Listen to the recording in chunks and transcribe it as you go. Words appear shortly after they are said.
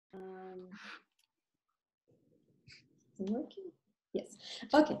it working? Yes.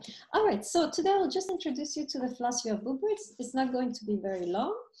 Okay. All right. So today I'll just introduce you to the philosophy of Buber. It's not going to be very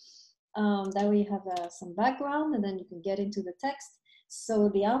long. That way you have some background and then you can get into the text. So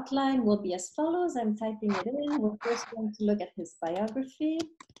the outline will be as follows. I'm typing it in. We're first going to look at his biography.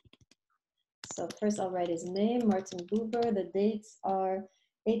 So first I'll write his name, Martin Buber. The dates are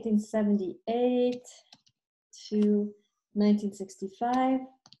 1878 to 1965.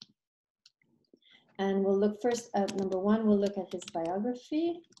 And we'll look first at number one, we'll look at his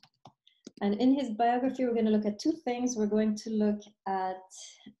biography. And in his biography, we're going to look at two things. We're going to look at,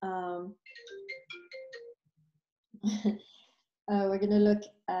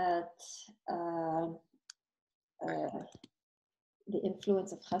 the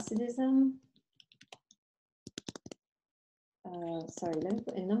influence of Hasidism. Sorry, let me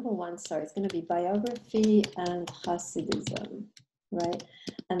put in number one, sorry, it's going to be biography and Hasidism, right?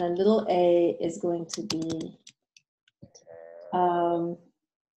 And then little a is going to be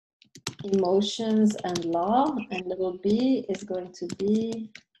emotions and law, and little b is going to be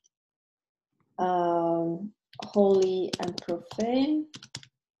holy and profane.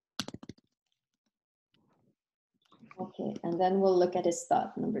 Okay, and then we'll look at his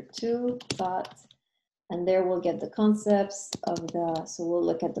thought. Number two, thought. And there we'll get the concepts of so we'll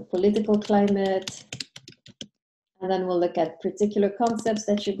look at the political climate. And then we'll look at particular concepts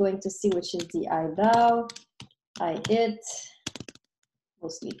that you're going to see, which is the I, thou, I, it,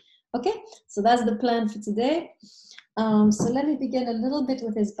 mostly. Okay, so that's the plan for today. So let me begin a little bit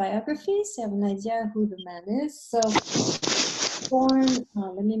with his biography, so you have an idea who the man is. So born,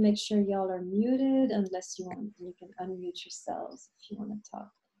 let me make sure y'all are muted, unless you want, you can unmute yourselves if you want to talk.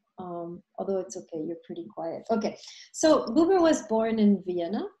 Although it's okay, you're pretty quiet. Okay, so Buber was born in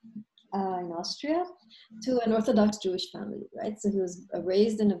Vienna, in Austria, to an Orthodox Jewish family, right? So he was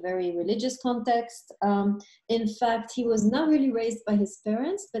raised in a very religious context. In fact, he was not really raised by his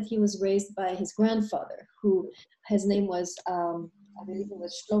parents, but he was raised by his grandfather, who his name was, I believe it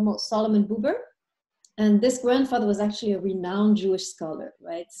was Shlomo Solomon Buber. And this grandfather was actually a renowned Jewish scholar,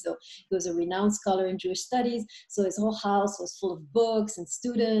 right? So he was a renowned scholar in Jewish studies. So his whole house was full of books and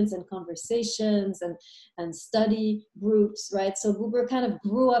students and conversations and study groups, right? So Buber kind of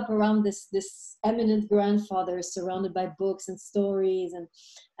grew up around this eminent grandfather, surrounded by books and stories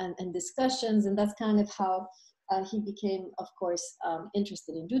and discussions. And that's kind of how he became, of course,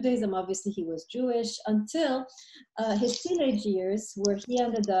 interested in Judaism. Obviously, he was Jewish until his teenage years, where he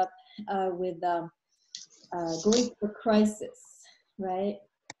ended up with going through a crisis, right?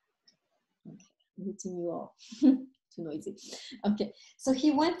 Okay, I'm muting you all. Too noisy. Okay, so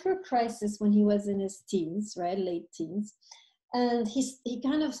he went through a crisis when he was in his teens, right? Late teens. And he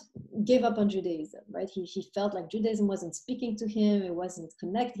kind of gave up on Judaism, right? He felt like Judaism wasn't speaking to him. He wasn't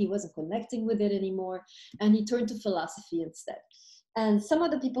connecting with it anymore. And he turned to philosophy instead. And some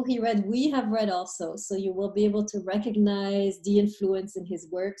of the people he read, we have read also. So you will be able to recognize the influence in his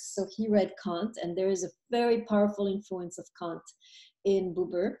works. So he read Kant, and there is a very powerful influence of Kant in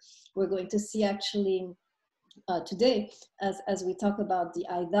Buber. We're going to see actually today, as we talk about the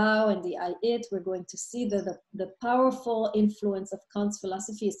I, thou and the I, it, we're going to see the powerful influence of Kant's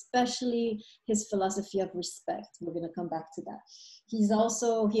philosophy, especially his philosophy of respect. We're going to come back to that. He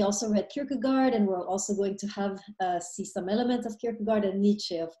also read Kierkegaard, and we're also going to have see some element of Kierkegaard and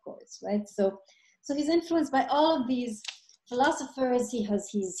Nietzsche, of course, right? So he's influenced by all of these philosophers.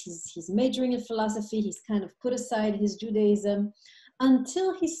 He's majoring in philosophy. He's kind of put aside his Judaism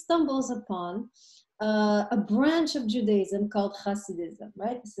until he stumbles upon a branch of Judaism called Hasidism,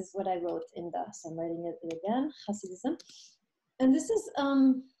 right? This is what I wrote so I'm writing it again, Hasidism. And this is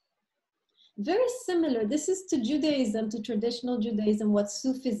very similar. This is to Judaism, to traditional Judaism, what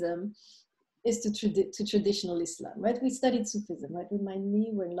Sufism is to traditional Islam, right? We studied Sufism, right? Remind me,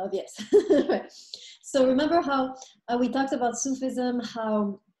 we're in love, yes. Right. So remember how we talked about Sufism,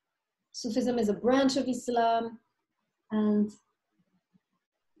 how Sufism is a branch of Islam, and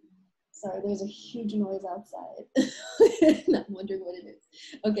sorry, there's a huge noise outside. I'm wondering what it is.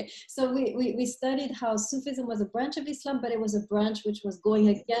 Okay, so we studied how Sufism was a branch of Islam, but it was a branch which was going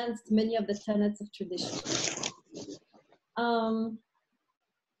against many of the tenets of tradition.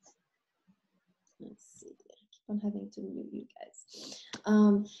 Let's see, I keep on having to mute you guys.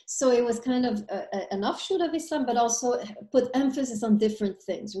 So it was kind of an offshoot of Islam, but also put emphasis on different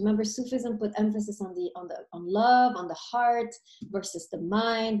things. Remember, Sufism put emphasis on love, on the heart, versus the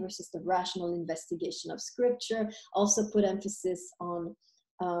mind, versus the rational investigation of scripture. Also put emphasis on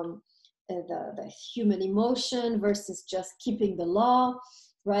the human emotion versus just keeping the law.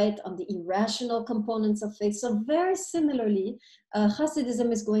 right, on the irrational components of faith. So very similarly,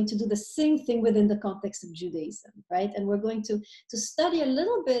 Hasidism is going to do the same thing within the context of Judaism, right? And we're going to study a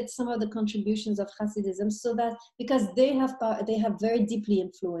little bit some of the contributions of Hasidism, so that, because they have very deeply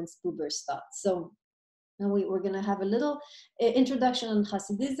influenced Buber's thought. So now we're going to have a little introduction on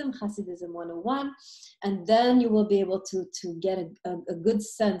Hasidism, Hasidism 101, and then you will be able to get a good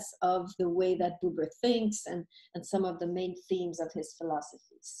sense of the way that Buber thinks and some of the main themes of his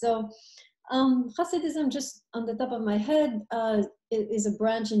philosophy. So Hasidism, just on the top of my head, is a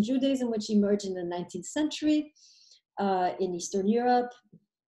branch in Judaism which emerged in the 19th century in Eastern Europe.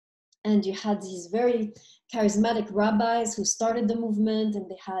 And you had these very charismatic rabbis who started the movement, and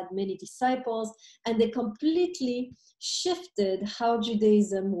they had many disciples, and they completely shifted how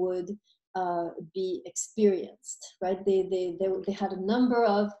Judaism would be experienced, right? They had a number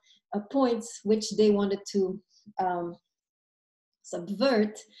of points which they wanted to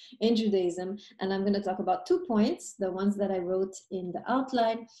subvert in Judaism. And I'm going to talk about 2 points, the ones that I wrote in the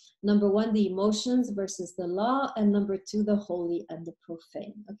outline. Number 1, the emotions versus the law, and number 2, the holy and the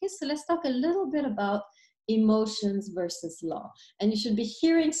profane. Okay, so let's talk a little bit about emotions versus law. And you should be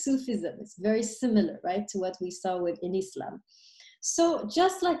hearing Sufism. It's very similar, right, to what we saw in Islam. So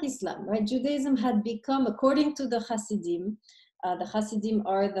just like Islam, right, Judaism had become, according to the Hasidim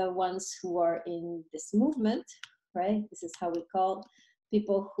are the ones who are in this movement, right? This is how we call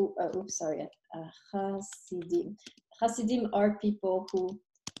people who, Hasidim. Hasidim are people who,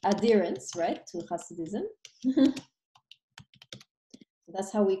 adherents, right, to Hasidism.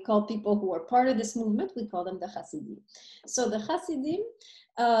 That's how we call people who are part of this movement. We call them the Hasidim. So the Hasidim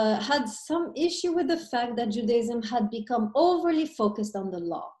had some issue with the fact that Judaism had become overly focused on the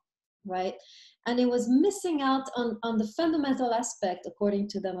law, right? And it was missing out on the fundamental aspect, according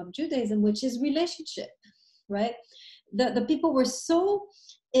to them, of Judaism, which is relationship, right? The people were so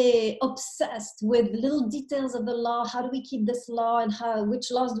obsessed with little details of the law. How do we keep this law, and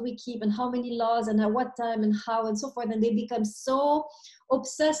which laws do we keep, and how many laws, and at what time, and how, and so forth. And they become so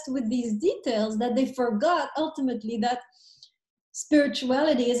obsessed with these details that they forgot ultimately that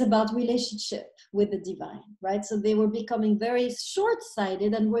spirituality is about relationship with the divine, right? So they were becoming very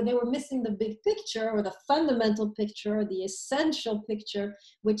short-sighted, and where they were missing the big picture, or the fundamental picture, or the essential picture,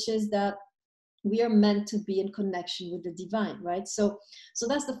 which is that we are meant to be in connection with the divine, right? So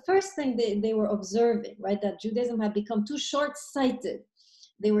that's the first thing they were observing, right? That Judaism had become too short-sighted.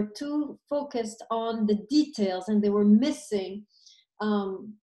 They were too focused on the details, and they were missing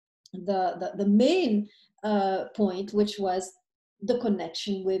the main point, which was the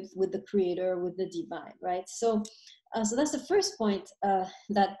connection with the Creator, with the divine, right? So that's the first point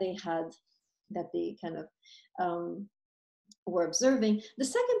that they had, that they kind of were observing. The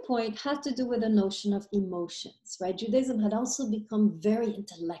second point had to do with the notion of emotions, right? Judaism had also become very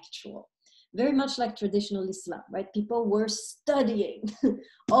intellectual, very much like traditional Islam, right? People were studying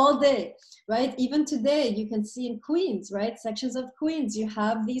all day, right? Even today, you can see in Queens, right? Sections of Queens, you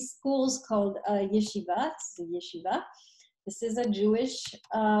have these schools called yeshiva. This is a Jewish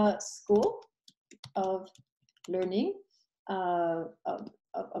school of learning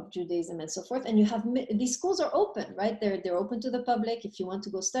of Judaism and so forth. And you have, these schools are open, right? They're open to the public. If you want to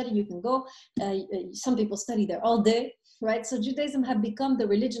go study, you can go. Some people study there all day, right? So Judaism had become the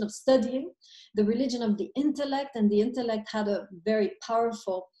religion of studying, the religion of the intellect, and the intellect had a very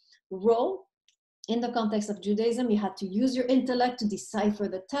powerful role. In the context of Judaism, you had to use your intellect to decipher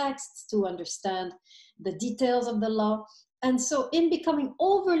the texts, to understand the details of the law. And so in becoming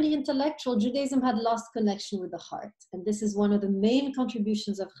overly intellectual, Judaism had lost connection with the heart. And this is one of the main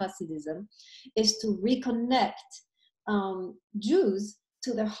contributions of Hasidism, is to reconnect Jews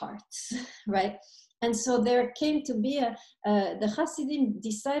to their hearts, right? And so there came to be the Hasidim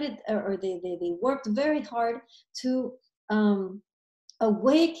decided, or they worked very hard to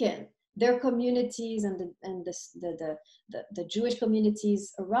awaken their communities and the Jewish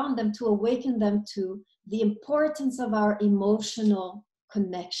communities around them, to awaken them to the importance of our emotional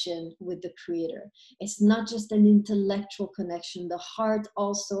connection with the Creator. It's not just an intellectual connection. The heart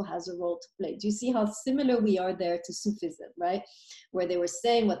also has a role to play. Do you see how similar we are there to Sufism, right? Where they were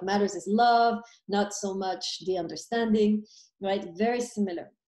saying what matters is love, not so much the understanding, right? Very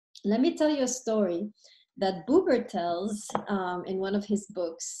similar. Let me tell you a story that Buber tells in one of his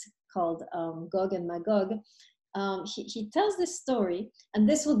books called Gog and Magog. He tells this story, and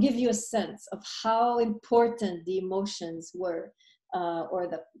this will give you a sense of how important the emotions were, or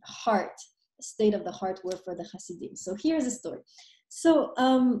the heart, the state of the heart were for the Hasidim. So here's the story. So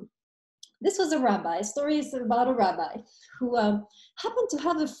this was a rabbi. A story is about a rabbi who happened to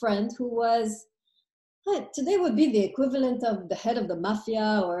have a friend who was Right. Today would be the equivalent of the head of the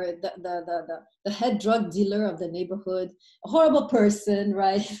mafia or the head drug dealer of the neighborhood, a horrible person,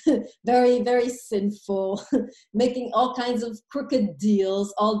 right? Very, very sinful, making all kinds of crooked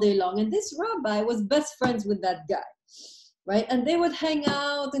deals all day long. And this rabbi was best friends with that guy, right? And they would hang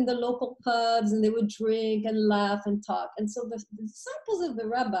out in the local pubs and they would drink and laugh and talk. And so the disciples of the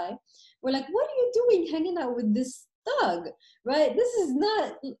rabbi were like, what are you doing hanging out with this thug, right? This is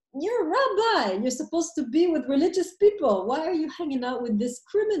not, you're a rabbi. You're supposed to be with religious people. Why are you hanging out with this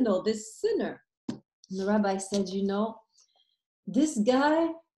criminal, this sinner? And the rabbi said, you know, this guy,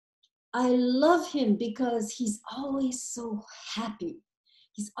 I love him because he's always so happy.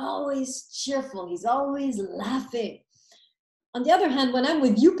 He's always cheerful. He's always laughing. On the other hand, when I'm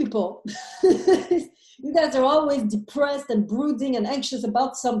with you people, you guys are always depressed and brooding and anxious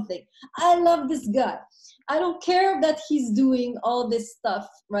about something. I love this guy. I don't care that he's doing all this stuff,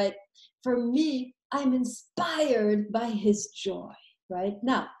 right? For me, I'm inspired by his joy, right?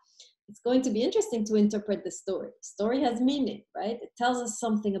 Now, it's going to be interesting to interpret the story. Story has meaning, right? It tells us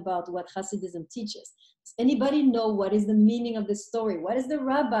something about what Hasidism teaches. Does anybody know what is the meaning of the story? What is the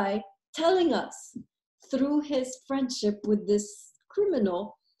rabbi telling us through his friendship with this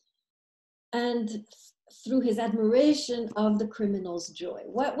criminal and through his admiration of the criminal's joy?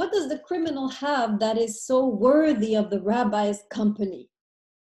 What does the criminal have that is so worthy of the rabbi's company?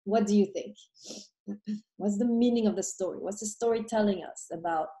 What do you think? What's the meaning of the story? What's the story telling us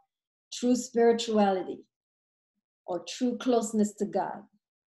about true spirituality or true closeness to God?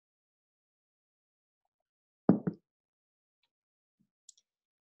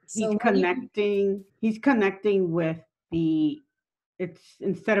 He's connecting with it's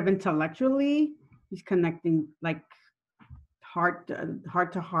instead of intellectually, he's connecting like heart to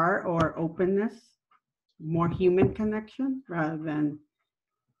heart or openness, more human connection rather than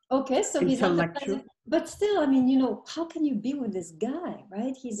okay, so he's intellectual. emphasizing, but still, I mean, you know, how can you be with this guy,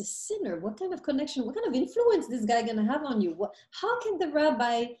 right? He's a sinner. What kind of connection, what kind of influence this guy gonna have on you? How can the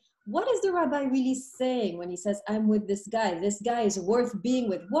rabbi, what is the rabbi really saying when he says, I'm with this guy? This guy is worth being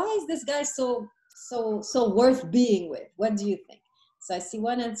with. Why is this guy so worth being with? What do you think? So I see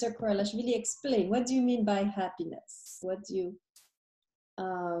one answer, Korelashvili, explain. What do you mean by happiness? What do you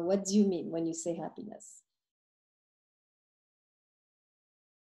mean when you say happiness?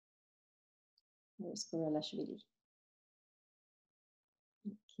 Where's Korelashvili?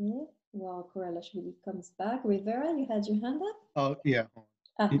 Okay, well, Korelashvili comes back. Rivera, you had your hand up? Oh, yeah.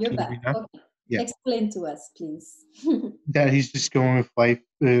 You're back. Okay. Yeah. Explain to us, please. That he's just going with life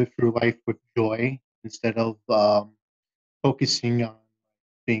through life with joy instead of focusing on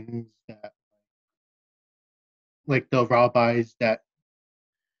things that, like the rabbis that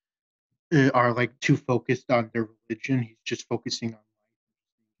are like too focused on their religion. He's just focusing on life.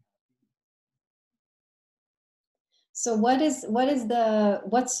 So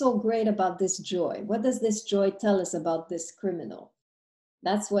what's so great about this joy? What does this joy tell us about this criminal?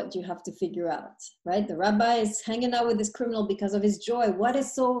 That's what you have to figure out, right? The rabbi is hanging out with this criminal because of his joy. What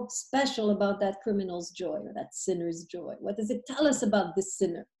is so special about that criminal's joy or that sinner's joy? What does it tell us about this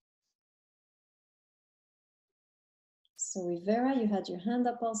sinner? So Rivera, you had your hand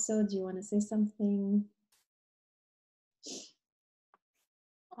up also. Do you want to say something?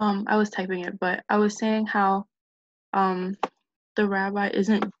 I was typing it, but I was saying how the rabbi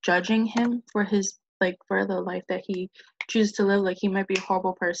isn't judging him for his for the life that he chooses to live. Like, he might be a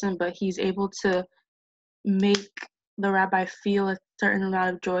horrible person, but he's able to make the rabbi feel a certain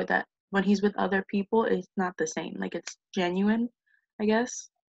amount of joy that when he's with other people, it's not the same. Like, it's genuine, I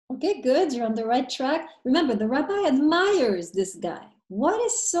guess. Okay, good. You're on the right track. Remember, the rabbi admires this guy. What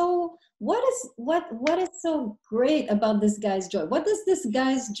is so great about this guy's joy? What does this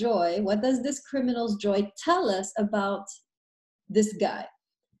guy's joy, what does this criminal's joy tell us about this guy?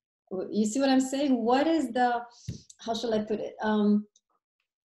 You see what I'm saying? What is how shall I put it?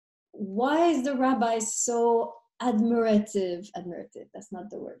 Why is the rabbi so admirative, that's not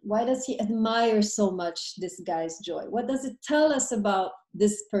the word. Why does he admire so much this guy's joy? What does it tell us about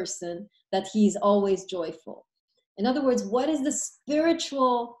this person that he's always joyful? In other words, what is the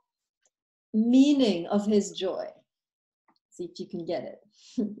spiritual meaning of his joy? See if you can get it.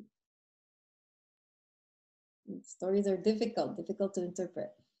 Stories are difficult to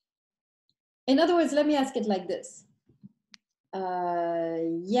interpret. In other words, let me ask it like this.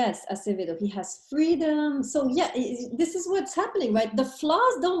 Yes, Acevedo, he has freedom. So yeah, this is what's happening, right? The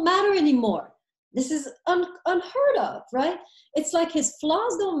flaws don't matter anymore. This is unheard of, right? It's like his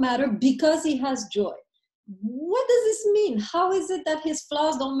flaws don't matter because he has joy. what does this mean? How is it that his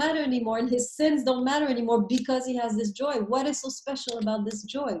flaws don't matter anymore and his sins don't matter anymore because he has this joy? What is so special about this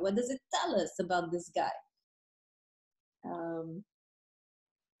joy? What does it tell us about this guy?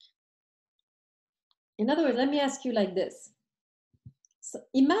 In other words, let me ask you like this. So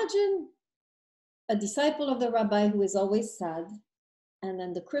imagine a disciple of the rabbi who is always sad, and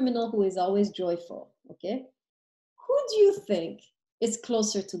then the criminal who is always joyful, okay? Who do you think is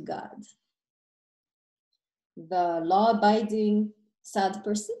closer to God? The law-abiding sad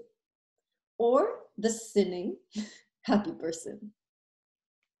person or the sinning happy person?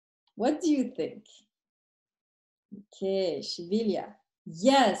 What do you think? Okay, Shibilia.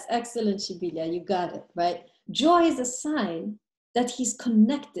 Yes, excellent, Shibilia. You got it, right? Joy is a sign that he's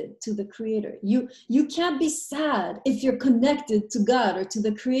connected to the Creator. You can't be sad if you're connected to God or to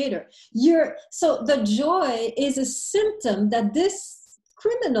the Creator. So the joy is a symptom that this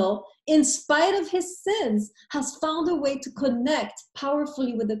criminal, in spite of his sins, has found a way to connect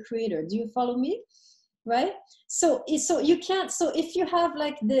powerfully with the Creator. Do you follow me? Right? So you can't, so if you have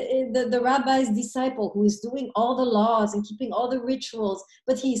like the rabbi's disciple who is doing all the laws and keeping all the rituals,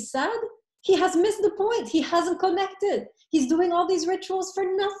 but he's sad, he has missed the point. He hasn't connected. He's doing all these rituals for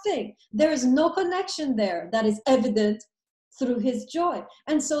nothing. There is no connection there that is evident through his joy.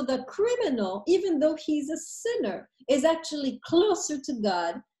 And so the criminal, even though he's a sinner, is actually closer to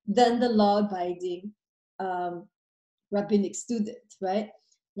God than the law-abiding rabbinic student, right?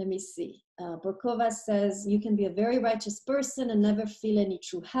 Let me see. Borkova says, you can be a very righteous person and never feel any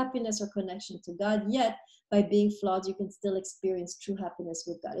true happiness or connection to God, yet by being flawed, you can still experience true happiness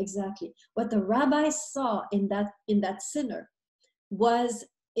with God. Exactly. What the rabbi saw in that sinner was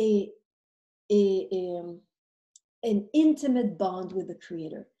an intimate bond with the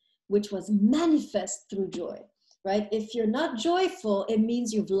Creator, which was manifest through joy, right? If you're not joyful, it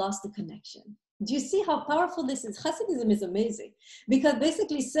means you've lost the connection. Do you see how powerful this is? Hasidism is amazing because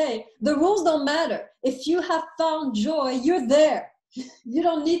basically say the rules don't matter. If you have found joy, you're there. You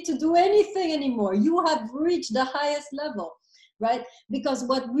don't need to do anything anymore. You have reached the highest level, right? Because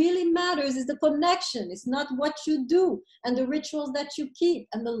what really matters is the connection. It's not what you do and the rituals that you keep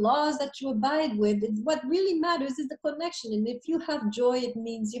and the laws that you abide with. What really matters is the connection. And if you have joy, it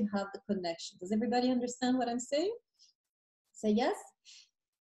means you have the connection. Does everybody understand what I'm saying? Say yes.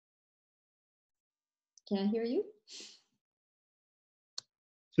 Can I hear you?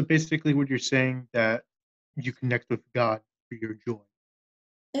 So basically what you're saying that you connect with God through your joy.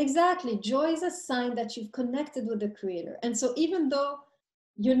 Exactly. Joy is a sign that you've connected with the Creator. And so even though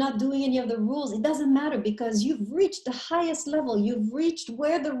you're not doing any of the rules, it doesn't matter because you've reached the highest level. You've reached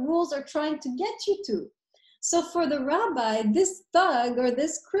where the rules are trying to get you to. So for the rabbi, this thug or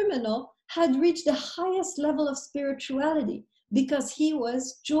this criminal had reached the highest level of spirituality because he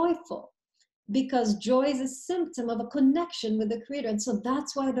was joyful. Because joy is a symptom of a connection with the Creator. And so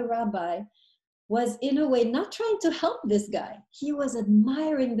that's why the rabbi was in a way not trying to help this guy. He was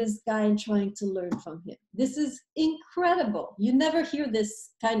admiring this guy and trying to learn from him. This is incredible. You never hear this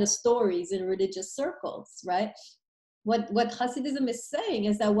kind of stories in religious circles, right? What Hasidism is saying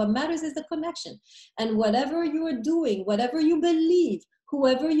is that what matters is the connection. And whatever you are doing, whatever you believe,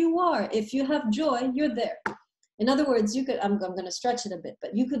 whoever you are, if you have joy, you're there. In other words, you could, I'm going to stretch it a bit,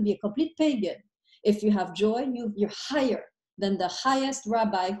 but you could be a complete pagan. If you have joy, you're higher than the highest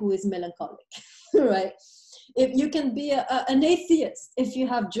rabbi who is melancholic, right? If you can be an atheist, if you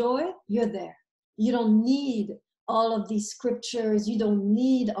have joy, you're there. You don't need all of these scriptures. You don't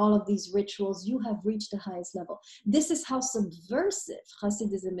need all of these rituals. You have reached the highest level. This is how subversive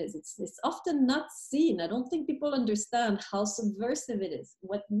Hasidism is. It's often not seen. I don't think people understand how subversive it is.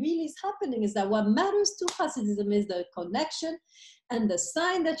 What really is happening is that what matters to Hasidism is the connection, and the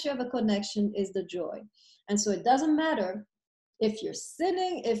sign that you have a connection is the joy. And so it doesn't matter if you're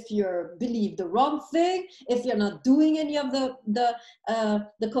sinning, if you believe the wrong thing, if you're not doing any of the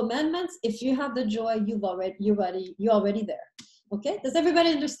commandments, if you have the joy, you're already there. Okay? Does everybody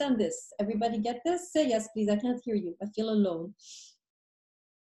understand this? Everybody get this? Say yes, please. I can't hear you. I feel alone.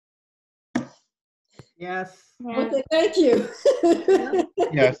 Yes. Okay, thank you.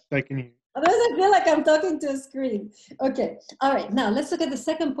 Yes, I can hear you. Otherwise, I feel like I'm talking to a screen. Okay, all right. Now, let's look at the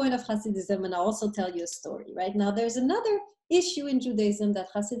second point of Hasidism, and I'll also tell you a story, right? Now, there's another issue in Judaism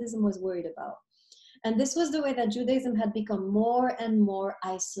that Hasidism was worried about. And this was the way that Judaism had become more and more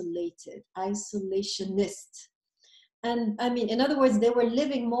isolated, isolationist. And I mean, in other words, they were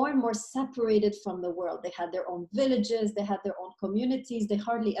living more and more separated from the world. They had their own villages, they had their own communities, they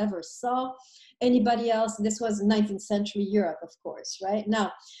hardly ever saw anybody else. This was 19th century Europe, of course, right?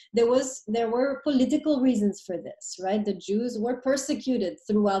 Now, there were political reasons for this, right? The Jews were persecuted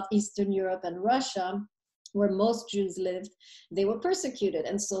throughout Eastern Europe and Russia where most Jews lived, they were persecuted.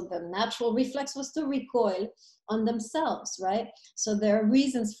 And so the natural reflex was to recoil on themselves, right? So there are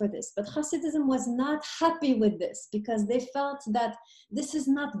reasons for this. But Hasidism was not happy with this because they felt that this is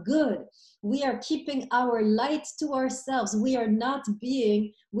not good. We are keeping our light to ourselves. We are not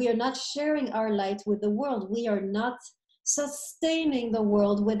sharing our light with the world. We are not sustaining the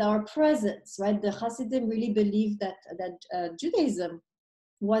world with our presence, right? The Hasidim really believed that Judaism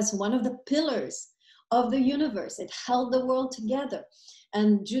was one of the pillars of the universe. It held the world together.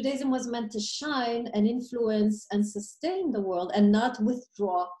 And Judaism was meant to shine and influence and sustain the world and not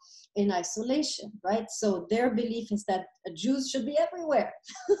withdraw in isolation, right? So their belief is that Jews should be everywhere,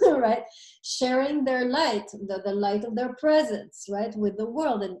 right? Sharing their light, the light of their presence, right, with the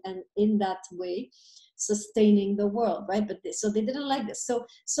world, and in that way, sustaining the world, right? But so they didn't like this.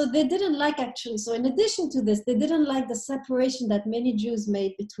 So they didn't like, actually, so in addition to this, they didn't like the separation that many Jews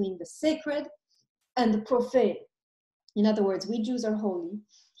made between the sacred and the profane. In other words, we Jews are holy.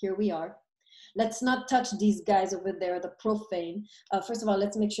 Here we are. Let's not touch these guys over there, the profane. First of all,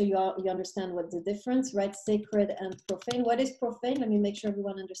 let's make sure you understand what the difference, right? Sacred and profane. What is profane? Let me make sure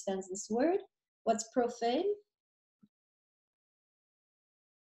everyone understands this word. What's profane?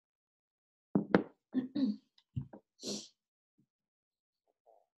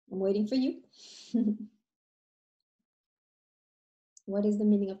 I'm waiting for you. What is the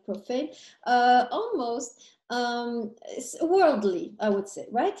meaning of profane? Almost it's worldly, I would say,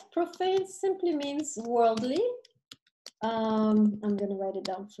 right? Profane simply means worldly. I'm going to write it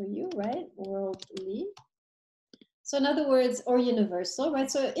down for you, right? Worldly. So in other words, or universal,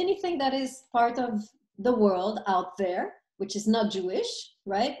 right? So anything that is part of the world out there, which is not Jewish,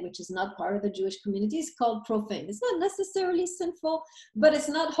 right? Which is not part of the Jewish community, is called profane. It's not necessarily sinful, but it's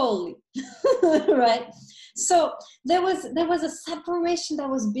not holy, right? So there was a separation that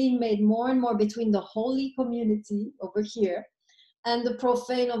was being made more and more between the holy community over here and the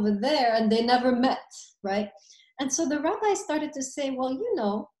profane over there, and they never met, right? And so the rabbis started to say, well, you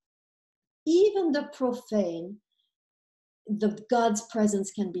know, even the profane, the God's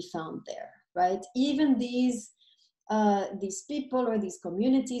presence can be found there, right? Even these people or these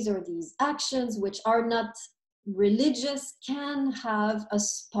communities or these actions which are not religious can have a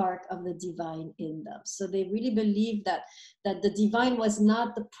spark of the divine in them. So they really believed that the divine was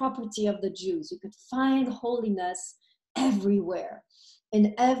not the property of the Jews. You could find holiness everywhere,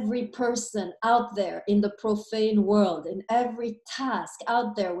 in every person out there in the profane world, in every task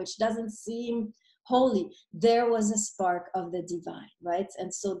out there which doesn't seem holy, there was a spark of the divine, right?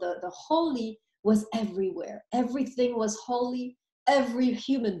 And so the holy was everywhere. Everything was holy. Every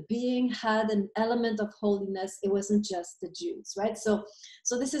human being had an element of holiness. It wasn't just the Jews, right? So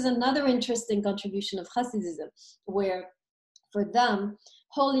this is another interesting contribution of Hasidism, where for them,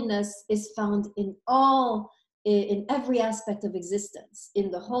 holiness is found in every aspect of existence, in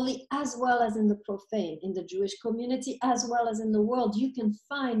the holy as well as in the profane, in the Jewish community as well as in the world. You can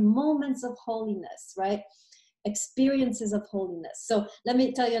find moments of holiness, right? Experiences of holiness. So let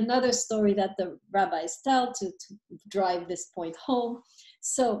me tell you another story that the rabbis tell to drive this point home.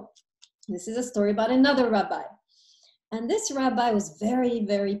 So this is a story about another rabbi. And this rabbi was very,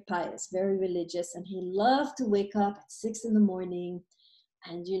 very pious, very religious, and he loved to wake up at 6 a.m.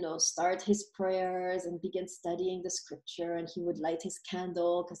 and, you know, start his prayers and begin studying the scripture. And he would light his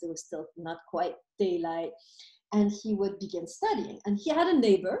candle because it was still not quite daylight. And he would begin studying. And he had a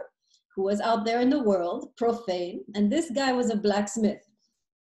neighbor who was out there in the world, profane. And this guy was a blacksmith.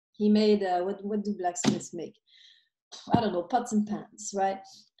 He made, what do blacksmiths make? I don't know, pots and pans, right?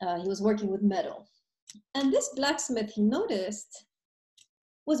 He was working with metal. And this blacksmith, he noticed,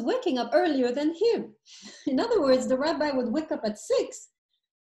 was waking up earlier than him. In other words, the rabbi would wake up at 6,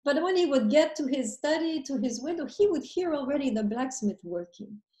 but when he would get to his study, to his window, he would hear already the blacksmith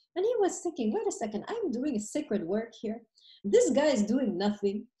working. And he was thinking, wait a second, I'm doing a sacred work here. This guy is doing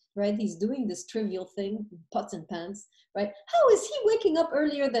nothing, right? He's doing this trivial thing, pots and pans, right? How is he waking up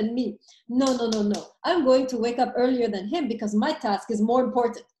earlier than me? No. I'm going to wake up earlier than him because my task is more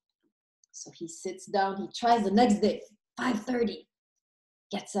important. So he sits down, he tries the next day, 5:30,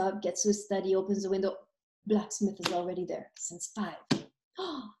 gets up, gets to his study, opens the window. Blacksmith is already there since 5.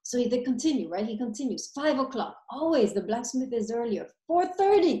 So they continue, right? He continues. 5 o'clock, always the blacksmith is earlier.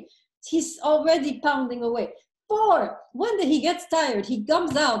 4:30, he's already pounding away. 4, one day he gets tired. He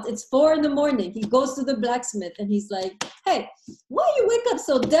comes out, it's 4 a.m. He goes to the blacksmith and he's like, hey, why you wake up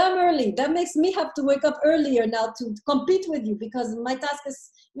so damn early? That makes me have to wake up earlier now to compete with you because my task is,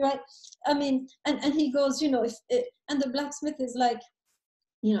 right? I mean, and he goes, you know, and the blacksmith is like,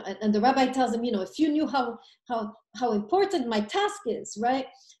 and the rabbi tells him, if you knew how important my task is, right,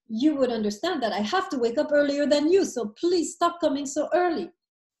 you would understand that I have to wake up earlier than you, so please stop coming so early.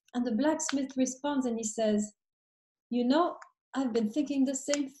 And the blacksmith responds and he says, I've been thinking the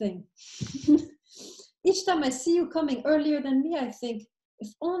same thing. Each time I see you coming earlier than me, I think, if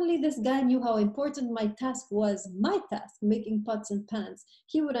only this guy knew how important my task was, my task, making pots and pans,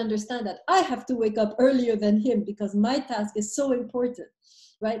 he would understand that I have to wake up earlier than him because my task is so important,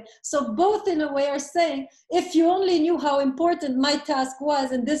 right? So both in a way are saying, if you only knew how important my task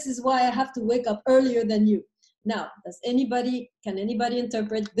was, and this is why I have to wake up earlier than you. Now, can anybody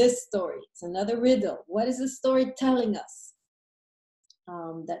interpret this story? It's another riddle. What is the story telling us?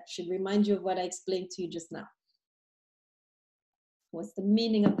 That should remind you of what I explained to you just now. What's the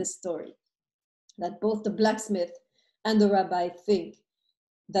meaning of this story? That both the blacksmith and the rabbi think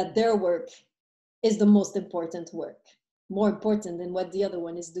that their work is the most important work, more important than what the other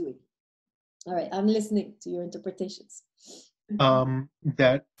one is doing. All right, I'm listening to your interpretations.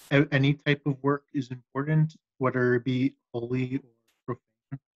 That any type of work is important, whether it be holy or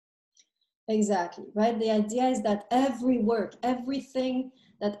profane. Exactly, right? The idea is that every work, everything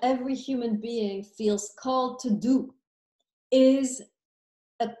that every human being feels called to do is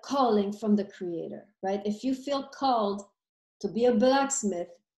a calling from the Creator, right? If you feel called to be a blacksmith,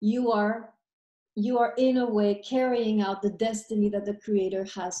 you are in a way carrying out the destiny that the Creator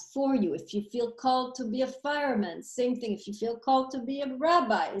has for you. If you feel called to be a fireman, same thing. If you feel called to be a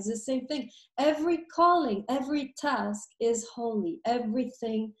rabbi, it's the same thing. Every calling, every task is holy.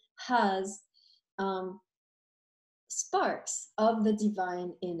 Everything has sparks of the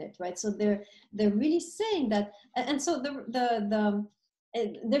divine in it, right? So they're really saying that, and so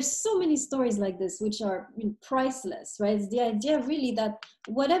there's so many stories like this which are priceless, right? It's the idea really that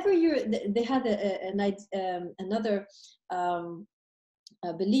whatever they had another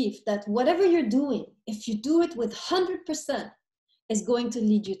belief that whatever you're doing, if you do it with 100%, is going to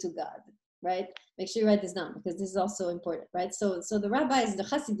lead you to God, right? Make sure you write this down because this is also important, right? So the rabbis, the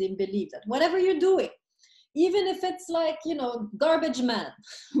Hasidim, believe that whatever you're doing, even if it's like, garbage man,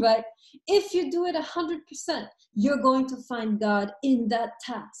 right? If you do it 100%, you're going to find God in that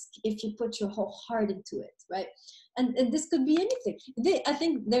task if you put your whole heart into it, right? And this could be anything. I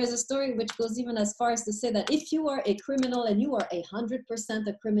think there's a story which goes even as far as to say that if you are a criminal and you are 100%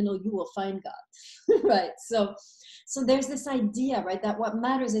 a criminal, you will find God, right? So there's this idea, right, that what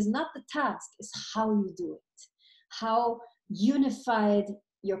matters is not the task, it's how you do it, how unified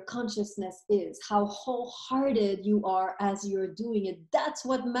your consciousness is, how wholehearted you are as you're doing it. That's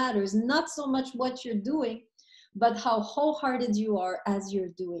what matters, not so much what you're doing, but how wholehearted you are as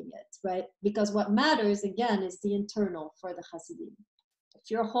you're doing it, right? Because what matters, again, is the internal for the Hasidim. If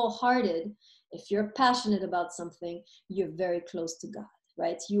you're wholehearted, if you're passionate about something, you're very close to God,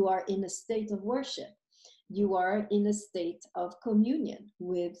 right? You are in a state of worship. You are in a state of communion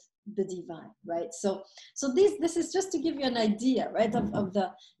with the divine, right? So this is just to give you an idea, right, of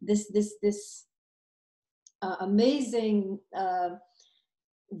this amazing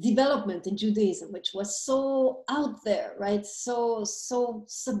development in Judaism, which was so out there, right? So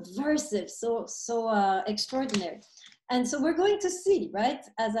subversive, so extraordinary. And so we're going to see, right,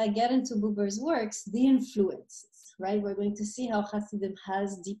 as I get into Buber's works, the influences, right? We're going to see how Hasidim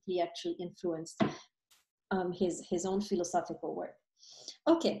has deeply actually influenced his own philosophical work.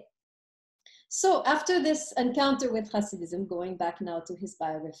 Okay, so after this encounter with Hasidism, going back now to his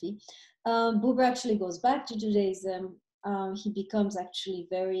biography, Buber actually goes back to Judaism. He becomes actually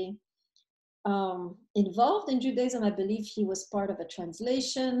very involved in Judaism. I believe he was part of a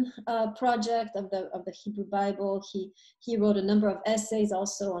translation project of the Hebrew Bible. He wrote a number of essays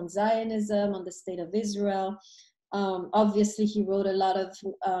also on Zionism, on the state of Israel. Obviously, he wrote a lot of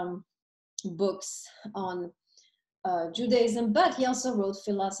books on Judaism, but he also wrote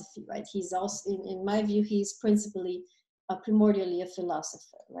philosophy, right? He's also, in my view, he's principally, primordially a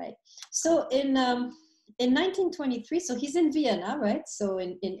philosopher, right? So in 1923, so he's in Vienna, right? So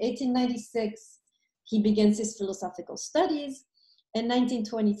in 1896, he begins his philosophical studies. In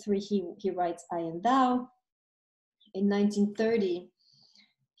 1923, he writes I and Thou. In 1930,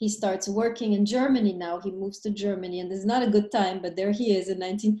 he starts working in Germany now. He moves to Germany, and this is not a good time, but there he is in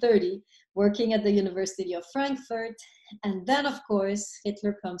 1930, working at the University of Frankfurt. And then, of course,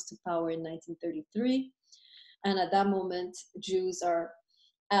 Hitler comes to power in 1933. And at that moment, Jews are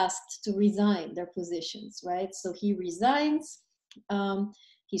asked to resign their positions, right? So he resigns.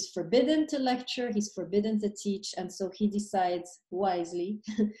 He's forbidden to lecture. He's forbidden to teach. And so he decides wisely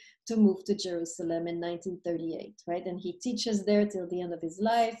to move to Jerusalem in 1938, right? And he teaches there till the end of his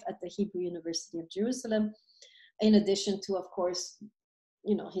life at the Hebrew University of Jerusalem, in addition to, of course,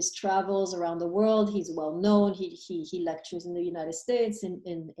 you know, his travels around the world. He's well known. He lectures in the United States,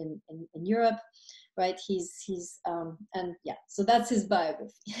 in Europe, right? And yeah, so that's his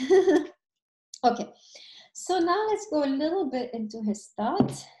biography. Okay, so now let's go a little bit into his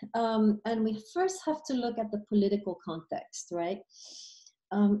thought, and we first have to look at the political context, right?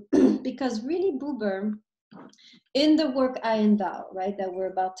 Because really Buber, in the work I Endow, right, that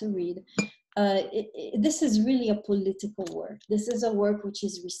we're about to read, this is really a political work. This is a work which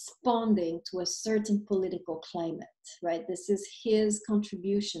is responding to a certain political climate, right? This is his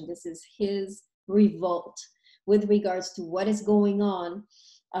contribution. This is his revolt with regards to what is going on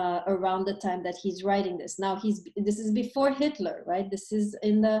around the time that he's writing this. Now, this is before Hitler, right? This is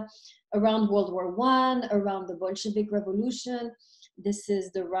around World War I, around the Bolshevik Revolution. This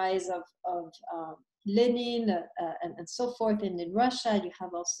is the rise of Lenin and so forth. And in Russia, you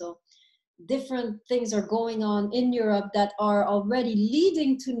have also different things are going on in Europe that are already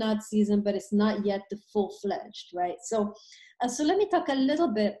leading to Nazism, but it's not yet the full-fledged, right? So let me talk a little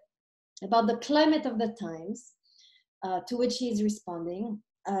bit about the climate of the times to which he's responding,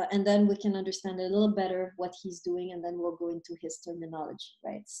 and then we can understand a little better what he's doing, and then we'll go into his terminology,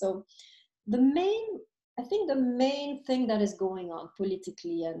 right? So I think the main thing that is going on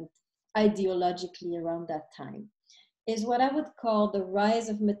politically and ideologically around that time is what I would call the rise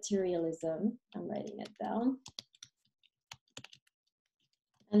of materialism. I'm writing it down.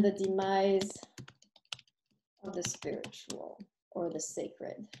 And the demise of the spiritual or the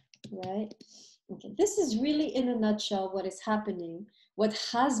sacred, right? Okay, this is really in a nutshell what is happening, what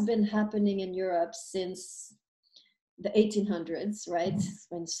has been happening in Europe since the 1800s, right? It's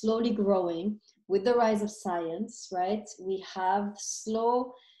been slowly growing with the rise of science, right? We have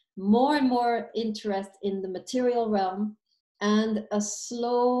more and more interest in the material realm and a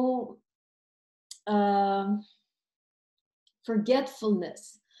slow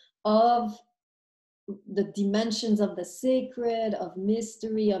forgetfulness of the dimensions of the sacred, of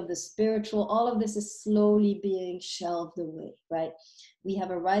mystery, of the spiritual. All of this is slowly being shelved away, right? We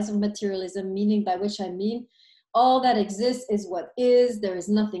have a rise of materialism, meaning by which I mean all that exists is what is, there is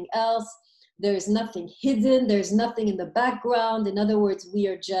nothing else. There is nothing hidden. There's nothing in the background. In other words, we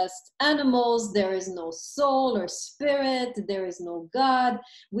are just animals. There is no soul or spirit. There is no God.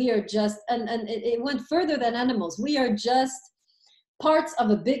 We are just, and it went further than animals. We are just parts of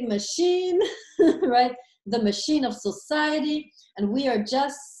a big machine, right? The machine of society. And we are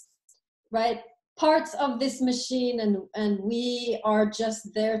just, right, parts of this machine. And we are just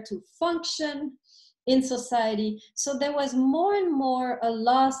there to function in society. So there was more and more a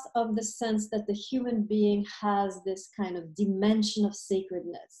loss of the sense that the human being has this kind of dimension of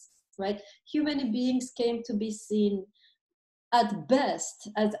sacredness, right? Human beings came to be seen at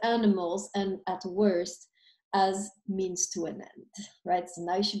best as animals and at worst as means to an end, right? So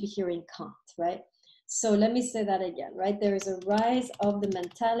now you should be hearing Kant, right? So let me say that again, right? There is a rise of the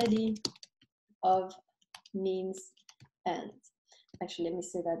mentality of means end. Actually, let me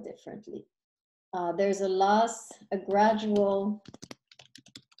say that differently. There's a gradual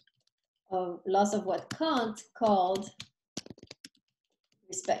loss of what Kant called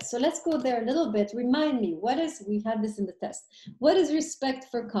respect. So let's go there a little bit. Remind me, we had this in the test. What is respect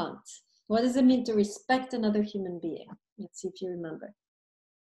for Kant? What does it mean to respect another human being? Let's see if you remember.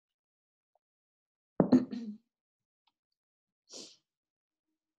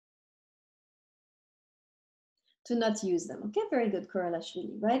 To not use them. Okay, very good,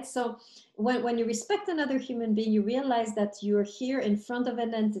 Koralashvili, right? So when you respect another human being, you realize that you're here in front of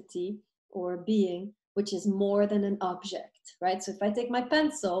an entity or being which is more than an object, right? So if I take my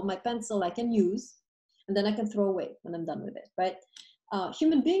pencil I can use, and then I can throw away when I'm done with it, right?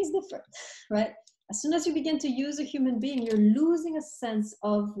 Human beings different, right? As soon as you begin to use a human being, you're losing a sense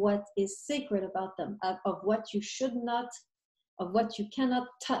of what is sacred about them, of what you should not, of what you cannot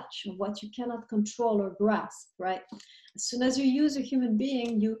touch, of what you cannot control or grasp, right? As soon as you use a human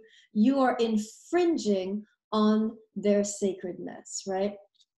being, you are infringing on their sacredness, right?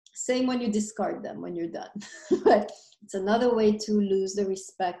 Same when you discard them when you're done, right? It's another way to lose the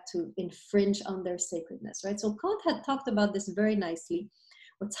respect, to infringe on their sacredness, right? So Kant had talked about this very nicely.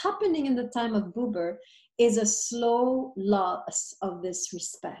 What's happening in the time of Buber is a slow loss of this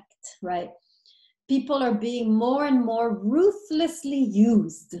respect, right? People are being more and more ruthlessly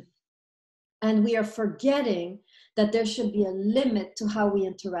used. And we are forgetting that there should be a limit to how we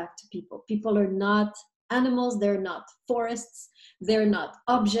interact to people. People are not animals, they're not forests, they're not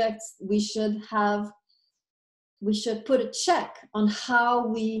objects. We should put a check on how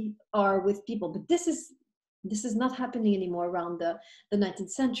we are with people. But this is not happening anymore around the 19th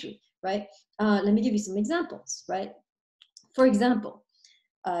century, right? Let me give you some examples, right? For example,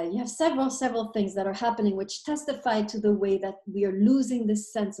 you have several things that are happening which testify to the way that we are losing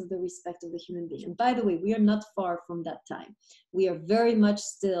this sense of the respect of the human being. And by the way, we are not far from that time. We are very much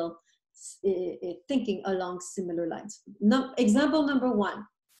still thinking along similar lines. Example number one,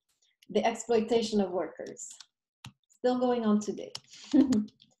 the exploitation of workers. Still going on today.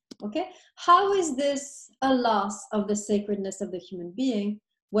 Okay, how is this a loss of the sacredness of the human being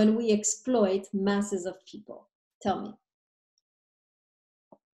when we exploit masses of people? Tell me.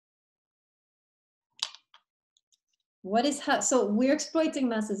 What is so we're exploiting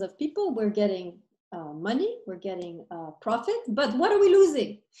masses of people, we're getting money, we're getting profit, but what are we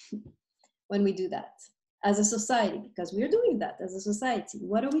losing when we do that as a society? Because we're doing that as a society.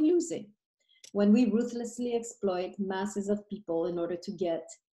 What are we losing when we ruthlessly exploit masses of people in order to get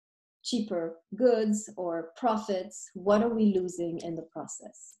cheaper goods or profits? What are we losing in the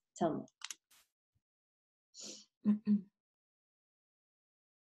process? Tell me.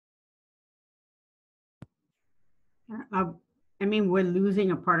 I mean, we're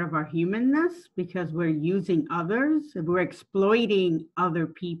losing a part of our humanness because we're using others. We're exploiting other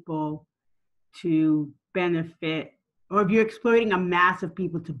people to benefit, or if you're exploiting a mass of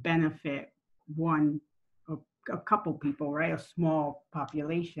people to benefit one or a couple people, right? A small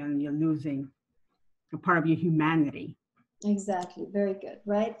population, you're losing a part of your humanity. Exactly, very good,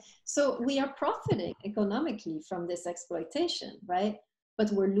 right? So we are profiting economically from this exploitation, right?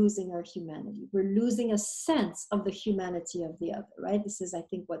 But we're losing our humanity. We're losing a sense of the humanity of the other, right? This is, I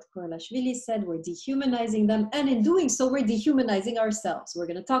think, what Korolashvili said. We're dehumanizing them, and in doing so, we're dehumanizing ourselves. We're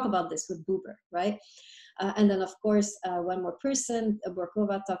going to talk about this with Buber, right? And then, of course, one more person,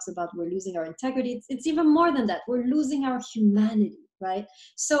 Borkova, talks about we're losing our integrity. It's even more than that. We're losing our humanity, right?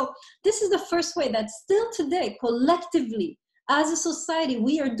 So this is the first way that still today, collectively, as a society,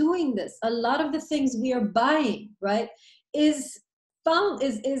 we are doing this. A lot of the things we are buying, right, is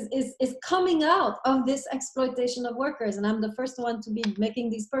coming out of this exploitation of workers. And I'm the first one to be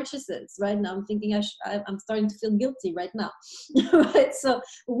making these purchases right now. I'm thinking I'm starting to feel guilty right now. Right? So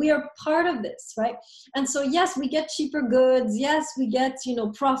we are part of this, right? And so yes, we get cheaper goods. Yes, we get,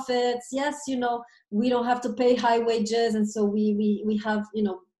 profits. Yes, we don't have to pay high wages. And so we have,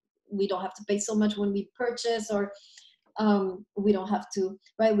 we don't have to pay so much when we purchase, or we don't have to,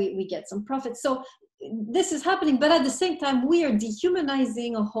 right? We get some profits. So this is happening, but at the same time, we are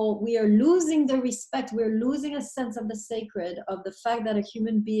dehumanizing we are losing the respect, we're losing a sense of the sacred, of the fact that a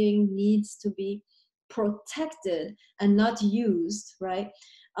human being needs to be protected and not used, right?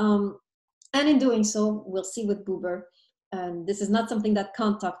 And in doing so, we'll see with Buber, and this is not something that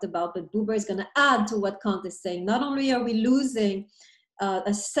Kant talked about, but Buber is going to add to what Kant is saying. Not only are we losing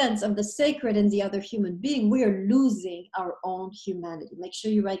a sense of the sacred in the other human being, we are losing our own humanity. Make sure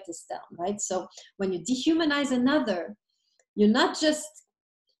you write this down, right? So when you dehumanize another, you're not just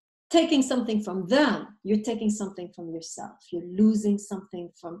taking something from them, you're taking something from yourself. You're losing something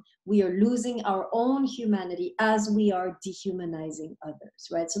we are losing our own humanity as we are dehumanizing others,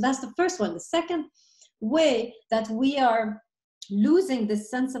 right? So that's the first one. The second way that we are losing this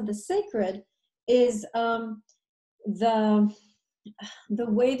sense of the sacred is the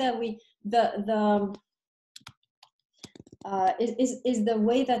way that we is the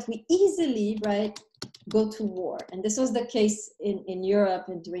way that we easily, right, go to war. And this was the case in Europe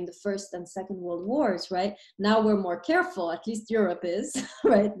and during the First and Second World Wars, right? Now we're more careful, at least Europe is,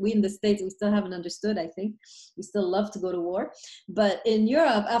 right? We in the States, we still haven't understood, I think. We still love to go to war. But in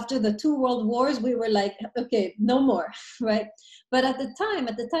Europe, after the 2 world wars, we were like, okay, no more, right? But at the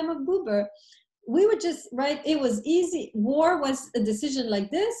time of Buber, we would just, right, it was easy. War was a decision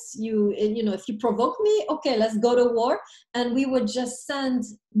like this. If you provoke me, okay, let's go to war. And we would just send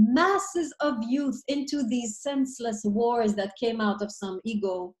masses of youth into these senseless wars that came out of some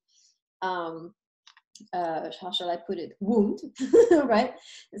ego, how shall I put it, wound, right?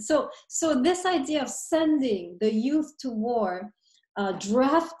 So this idea of sending the youth to war,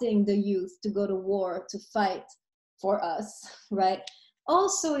 drafting the youth to go to war, to fight for us, right,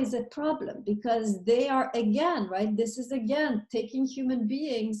 also is a problem, because they are, again, right, this is again taking human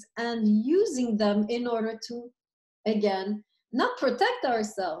beings and using them in order to, again, not protect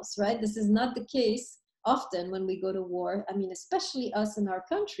ourselves, right? This is not the case often when we go to war. I mean, especially us in our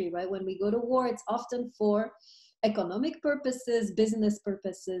country, right? When we go to war, it's often for economic purposes, business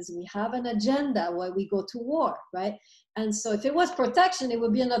purposes. We have an agenda why we go to war, right? And so if it was protection, it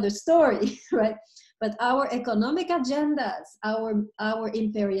would be another story, right? But our economic agendas, our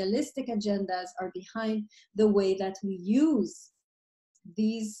imperialistic agendas are behind the way that we use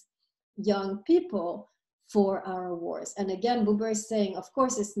these young people for our wars. And again, Buber is saying, of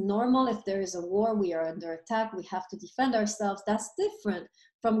course, it's normal if there is a war, we are under attack, we have to defend ourselves. That's different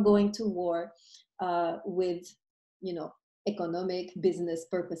from going to war with, you know, economic business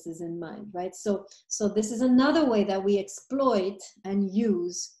purposes in mind, right? So this is another way that we exploit and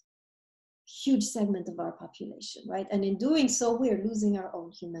use huge segment of our population, right? And in doing so, we are losing our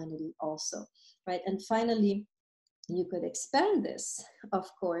own humanity also, right? And finally, you could expand this, of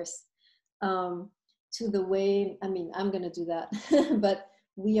course, to the way, I mean, I'm going to do that, but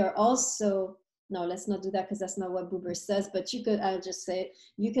we are also, no, let's not do that because that's not what Buber says, but you could, I'll just say,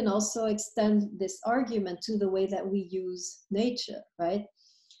 you can also extend this argument to the way that we use nature, right?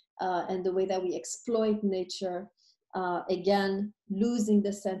 And the way that we exploit nature, again, losing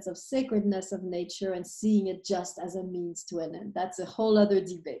the sense of sacredness of nature and seeing it just as a means to an end. That's a whole other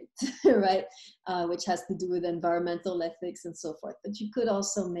debate, right? Which has to do with environmental ethics and so forth. But you could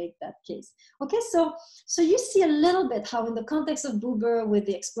also make that case. Okay, so you see a little bit how in the context of Buber, with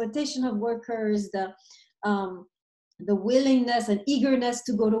the exploitation of workers, the willingness and eagerness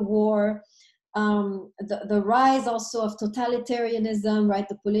to go to war, the rise also of totalitarianism, right?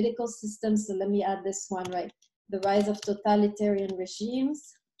 The political system. So let me add this one, right? The rise of totalitarian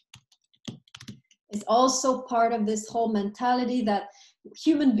regimes is also part of this whole mentality that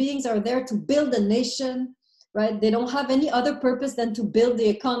human beings are there to build a nation, right? They don't have any other purpose than to build the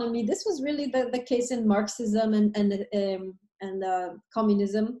economy. This was really the case in Marxism and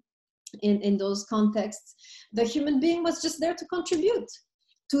communism in those contexts. The human being was just there to contribute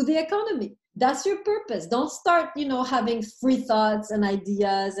to the economy. That's your purpose. Don't start, you know, having free thoughts and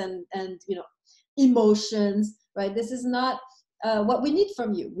ideas and you know, emotions, right? This is not what we need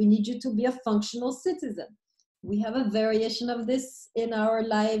from you. We need you to be a functional citizen. We have a variation of this in our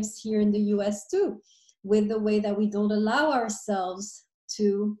lives here in the US too, with the way that we don't allow ourselves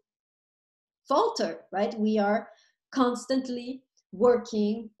to falter, right? We are constantly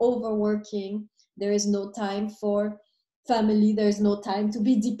working, overworking. There is no time for family. There is no time to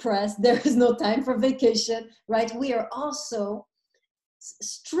be depressed. There is no time for vacation, right? We are also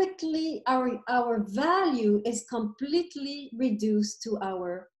strictly, our value is completely reduced to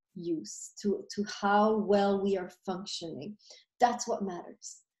our use, to how well we are functioning. That's what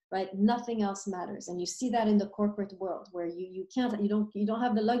matters, right? Nothing else matters. And you see that in the corporate world, where you don't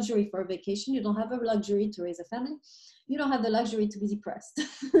have the luxury for a vacation. You don't have a luxury to raise a family. You don't have the luxury to be depressed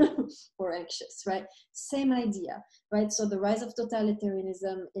or anxious, right? Same idea, right? So the rise of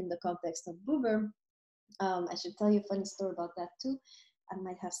totalitarianism in the context of Buber, I should tell you a funny story about that too. I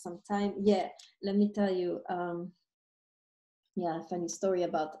might have some time. Yeah, let me tell you, a funny story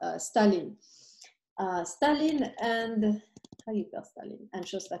about Stalin. Stalin and, how do you spell Stalin? And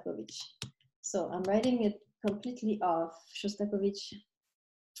Shostakovich. So I'm writing it completely off. Shostakovich,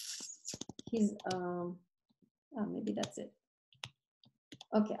 he's, maybe that's it.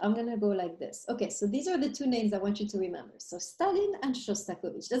 Okay, I'm gonna go like this. Okay, so these are the two names I want you to remember. So Stalin and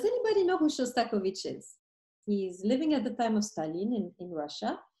Shostakovich. Does anybody know who Shostakovich is? He's living at the time of Stalin in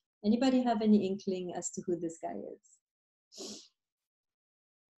Russia. Anybody have any inkling as to who this guy is?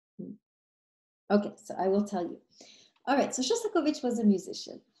 Okay, so I will tell you. All right, so Shostakovich was a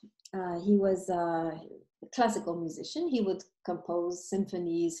musician. He was a classical musician. He would compose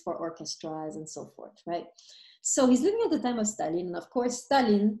symphonies for orchestras and so forth, right? So he's living at the time of Stalin, and of course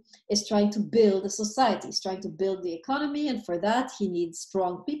Stalin is trying to build a society. He's trying to build the economy, and for that he needs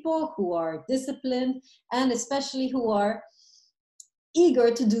strong people who are disciplined and especially who are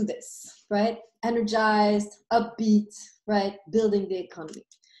eager to do this, right? Energized, upbeat, right? Building the economy.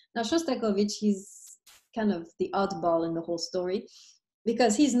 Now Shostakovich, he's kind of the oddball in the whole story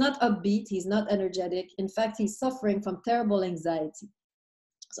because he's not upbeat, he's not energetic. In fact, he's suffering from terrible anxiety.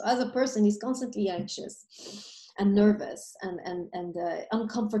 So as a person, he's constantly anxious and nervous and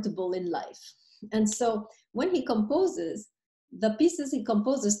uncomfortable in life. And so when he composes, the pieces he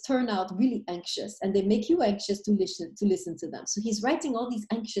composes turn out really anxious, and they make you anxious to listen to them. So he's writing all these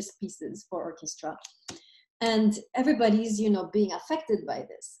anxious pieces for orchestra, and everybody's, you know, being affected by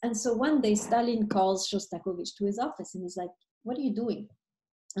this. And so one day Stalin calls Shostakovich to his office, and he's like, "What are you doing?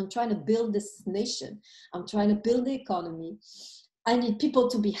 I'm trying to build this nation. I'm trying to build the economy. I need people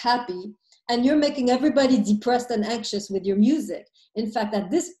to be happy, and you're making everybody depressed and anxious with your music. In fact,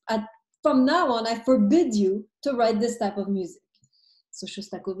 from now on, I forbid you to write this type of music." So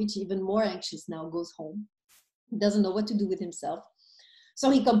Shostakovich, even more anxious now, goes home. He doesn't know what to do with himself. So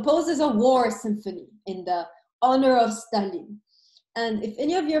he composes a war symphony in the honor of Stalin. And if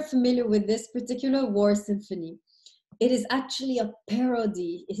any of you are familiar with this particular war symphony, it is actually a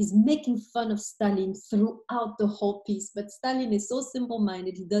parody. It is making fun of Stalin throughout the whole piece, but Stalin is so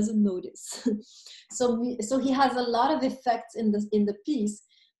simple-minded, he doesn't notice. So he has a lot of effects in the piece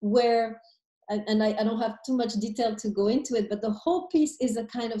where, and I don't have too much detail to go into it, but the whole piece is a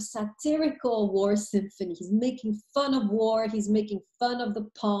kind of satirical war symphony. He's making fun of war, he's making fun of the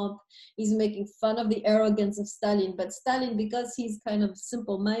pomp, he's making fun of the arrogance of Stalin, but Stalin, because he's kind of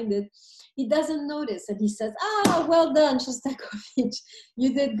simple-minded, he doesn't notice, and he says, "Ah, well done, Shostakovich,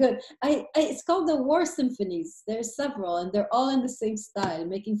 you did good." It's called the War Symphonies. There's several, and they're all in the same style,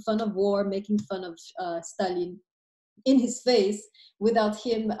 making fun of war, making fun of Stalin in his face without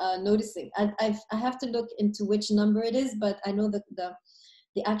him noticing. I have to look into which number it is, but I know that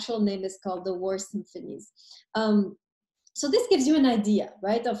the actual name is called the War Symphonies. So this gives you an idea,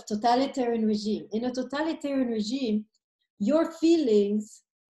 right, of totalitarian regime. In a totalitarian regime, your feelings,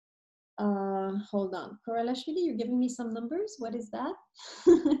 hold on, Koralashvili, you're giving me some numbers. What is that?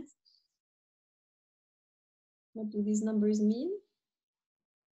 What do these numbers mean?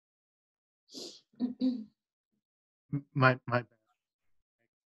 My bad.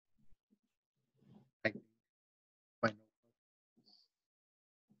 My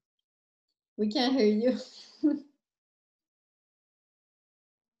We can't hear you.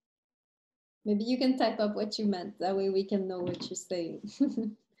 Maybe you can type up what you meant. That way we can know what you're saying.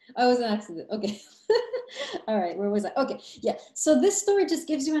 Oh, it was an accident. Okay. All right. Where was I? Okay. Yeah. So this story just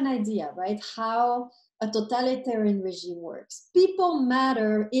gives you an idea, right? How a totalitarian regime works. People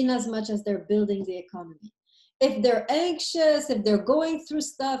matter in as much as they're building the economy. If they're anxious, if they're going through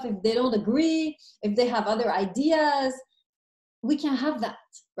stuff, if they don't agree, if they have other ideas, we can't have that,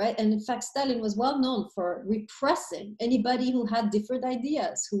 right? And in fact, Stalin was well known for repressing anybody who had different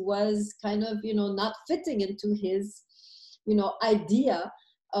ideas, who was kind of, not fitting into his, idea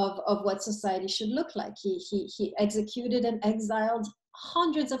of what society should look like. He executed and exiled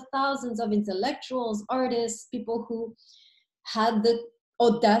hundreds of thousands of intellectuals, artists, people who had the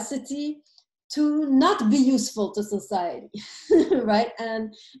audacity to not be useful to society, right?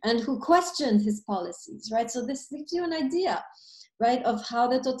 And who questioned his policies, right? So this gives you an idea, right, of how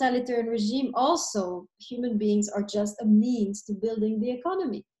the totalitarian regime also, human beings are just a means to building the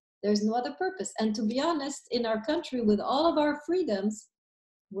economy. There's no other purpose. And to be honest, in our country, with all of our freedoms,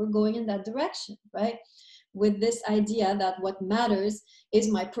 we're going in that direction, right? With this idea that what matters is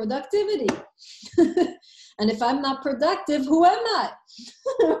my productivity. And if I'm not productive, who am I?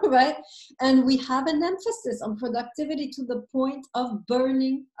 Right? And we have an emphasis on productivity to the point of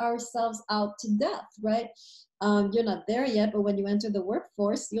burning ourselves out to death, right? You're not there yet, but when you enter the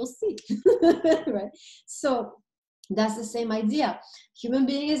workforce, you'll see, right? So that's the same idea. Human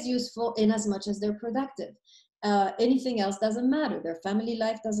being is useful in as much as they're productive. Anything else doesn't matter. Their family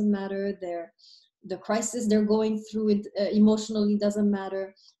life doesn't matter. The crisis they're going through emotionally doesn't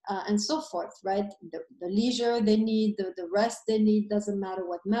matter, and so forth, right? The leisure they need, the rest they need doesn't matter.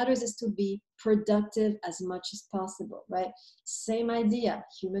 What matters is to be productive as much as possible, right? Same idea,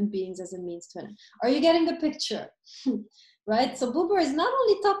 human beings as a means to an end. Are you getting the picture? Right? So Buber is not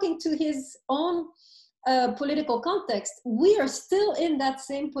only talking to his own political context, we are still in that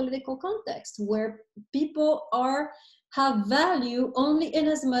same political context where people have value only in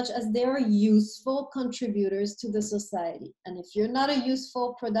as much as they are useful contributors to the society. And if you're not a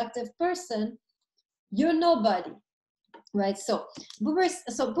useful, productive person, you're nobody, right? So Buber is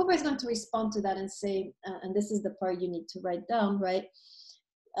going to respond to that and say, and this is the part you need to write down, right?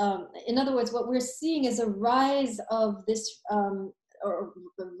 In other words, what we're seeing is a rise of this, or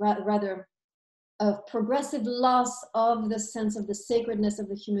rather, of progressive loss of the sense of the sacredness of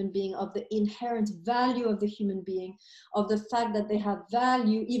the human being, of the inherent value of the human being, of the fact that they have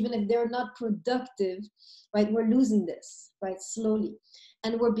value, even if they're not productive, right? We're losing this, right, slowly.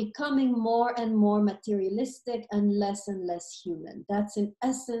 And we're becoming more and more materialistic and less human. That's in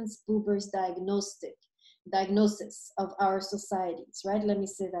essence Buber's diagnosis of our societies, right? Let me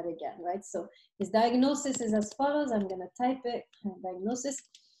say that again, right? So his diagnosis is as follows. I'm gonna type it, diagnosis.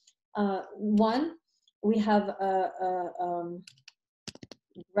 One, we have a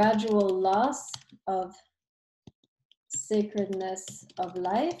gradual loss of sacredness of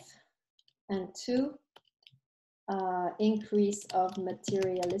life, and two, increase of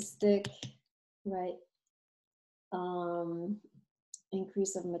materialistic, right?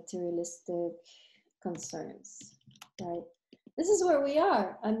 Increase of materialistic concerns, right? This is where we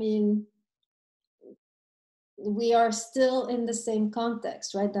are. I mean, we are still in the same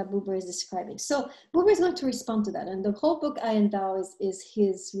context, right, that Buber is describing. So Buber is going to respond to that. And the whole book, I Endow, is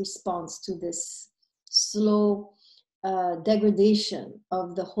his response to this slow degradation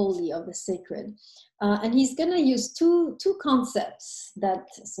of the holy, of the sacred. And he's going to use two concepts that,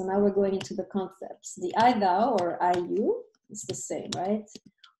 so now we're going into the concepts. The I, thou, or I, you, it's the same, right?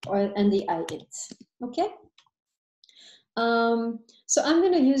 And the I, it, okay? So I'm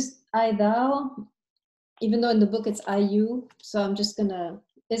going to use I, thou, even though in the book it's I, you, so I'm just going to,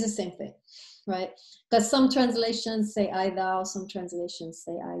 it's the same thing, right? Because some translations say I, thou, some translations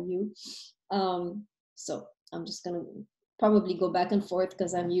say I, you. So I'm just going to probably go back and forth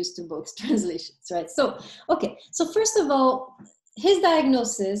because I'm used to both translations, right? So, okay. So first of all, his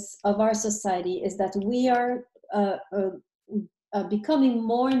diagnosis of our society is that we are becoming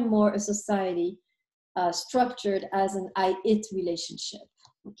more and more a society structured as an I-it relationship.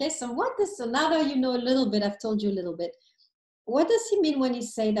 Okay, so so now that you know a little bit, I've told you a little bit, what does he mean when he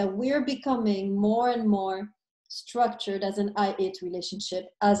say that we're becoming more and more structured as an I-it relationship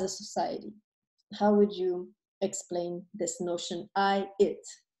as a society? How would you explain this notion I-it?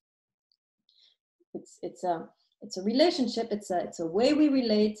 It's a relationship, it's a way we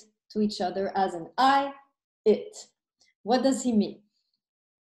relate to each other as an I-it. What does he mean?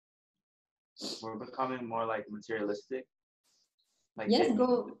 We're becoming more like materialistic. Like Yes,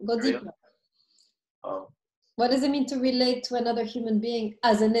 go deeper. Oh. What does it mean to relate to another human being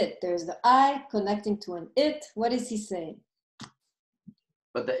as an it? There's the I connecting to an it. What is he saying?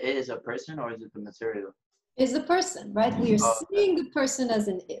 But the it is a person, or is it the material? Is the person, right? We are seeing the person as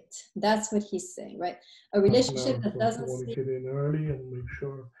an it. That's what he's saying, right? A relationship that doesn't see. Get in early and make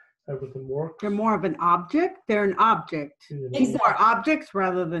sure everything works. They're more of an object. They're an object. Exactly. More objects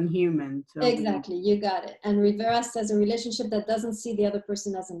rather than humans. So. Exactly, you got it. And Rivera says a relationship that doesn't see the other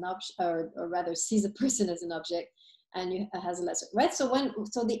person as an object, or rather sees a person as an object, and has a lesser, right? So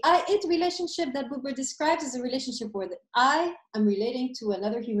the I-it relationship that Buber describes is a relationship where I am relating to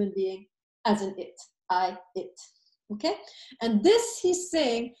another human being as an it. I-it, okay? And this, he's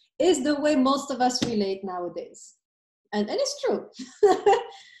saying, is the way most of us relate nowadays. And it's true.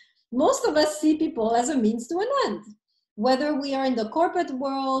 Most of us see people as a means to an end. Whether we are in the corporate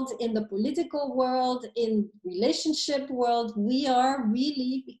world, in the political world, in relationship world, we are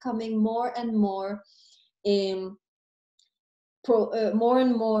really becoming more and more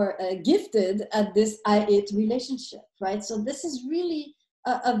gifted at this I-it relationship, right? So this is really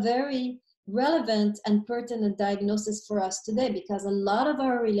a very relevant and pertinent diagnosis for us today, because a lot of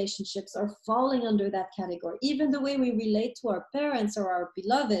our relationships are falling under that category. Even the way we relate to our parents or our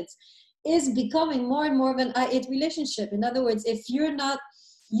beloveds is becoming more and more of an I-it relationship. In other words, if you're not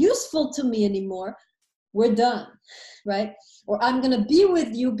useful to me anymore, we're done, right? Or I'm going to be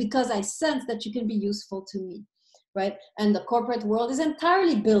with you because I sense that you can be useful to me, right? And the corporate world is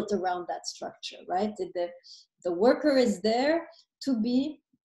entirely built around that structure, right? The worker is there to be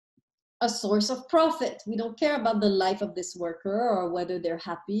a source of profit. We don't care about the life of this worker or whether they're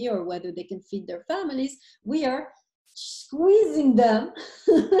happy or whether they can feed their families. We are squeezing them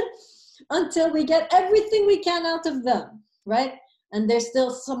until we get everything we can out of them, right? And they're still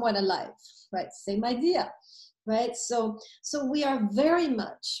somewhat alive, right? Same idea, right? So we are very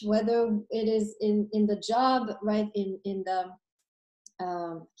much, whether it is in the job, right? In the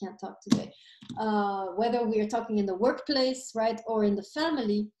can't talk today. Whether we are talking in the workplace, right, or in the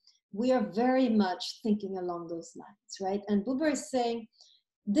family, we are very much thinking along those lines, right? And Buber is saying,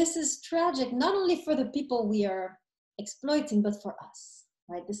 this is tragic, not only for the people we are exploiting, but for us,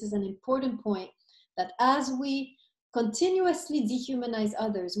 right? This is an important point, that as we continuously dehumanize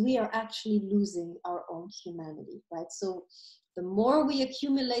others, we are actually losing our own humanity, right? So the more we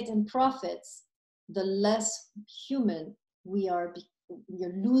accumulate in profits, the less human we are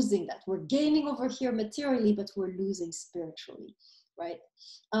losing that. We're gaining over here materially, but we're losing spiritually, right?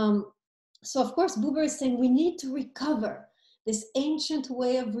 So of course, Buber is saying we need to recover this ancient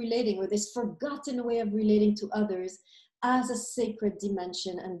way of relating, or this forgotten way of relating to others, as a sacred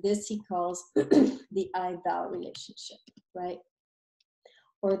dimension. And this he calls the I-thou relationship, right?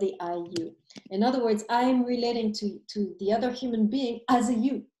 Or the I-you. In other words, I am relating to the other human being as a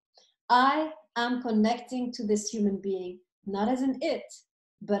you. I am connecting to this human being, not as an it,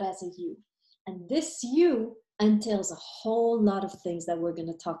 but as a you. And this you entails a whole lot of things that we're going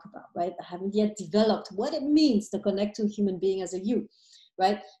to talk about, right? I haven't yet developed what it means to connect to a human being as a you,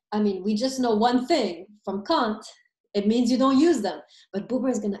 right? I mean, we just know one thing from Kant. It means you don't use them. But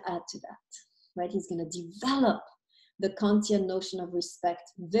Buber is going to add to that, right? He's going to develop the Kantian notion of respect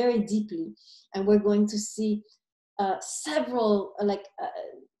very deeply. And we're going to see several,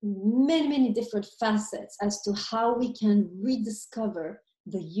 many different facets as to how we can rediscover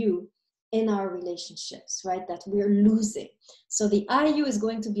the you in our relationships, right, that we're losing. So the I-you is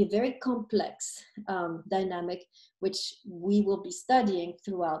going to be a very complex dynamic, which we will be studying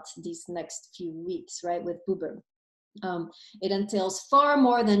throughout these next few weeks, right, with Buber. It entails far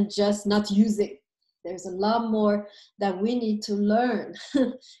more than just not using. There's a lot more that we need to learn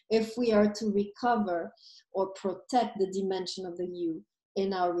if we are to recover or protect the dimension of the you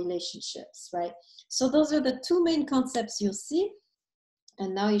in our relationships, right? So those are the two main concepts you'll see.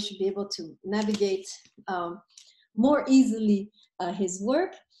 And now you should be able to navigate more easily his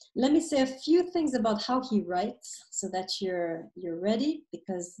work. Let me say a few things about how he writes so that you're ready,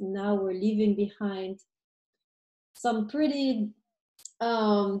 because now we're leaving behind some pretty,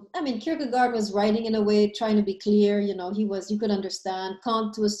 I mean, Kierkegaard was writing in a way, trying to be clear, you know, you could understand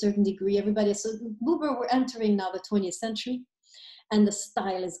Kant to a certain degree, everybody. So Buber, we're entering now the 20th century, and the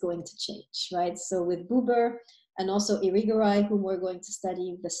style is going to change, right? So with Buber and also Irigaray, whom we're going to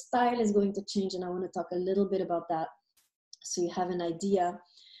study, the style is going to change, and I want to talk a little bit about that so you have an idea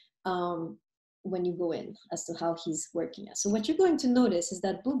when you go in as to how he's working. So what you're going to notice is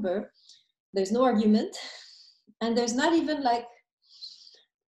that Buber, there's no argument, and there's not even like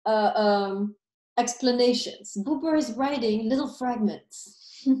explanations. Buber is writing little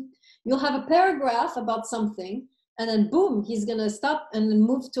fragments. You'll have a paragraph about something, and then boom, he's gonna stop and then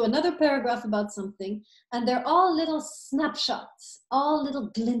move to another paragraph about something, and they're all little snapshots, all little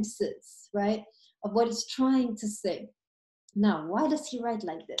glimpses, right, of what he's trying to say. Now, why does he write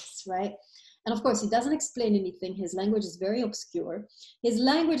like this, right? And of course, he doesn't explain anything. His language is very obscure. His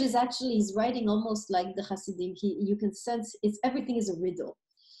language is actually, he's writing almost like the Hasidim. You can sense everything is a riddle.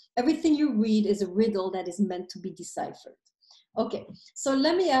 Everything you read is a riddle that is meant to be deciphered. Okay, so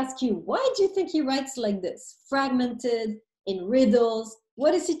let me ask you, why do you think he writes like this? Fragmented, in riddles.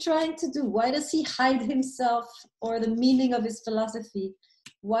 What is he trying to do? Why does he hide himself or the meaning of his philosophy?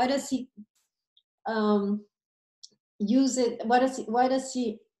 Why does he use it? Why does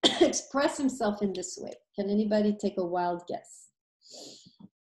he express himself in this way? Can anybody take a wild guess?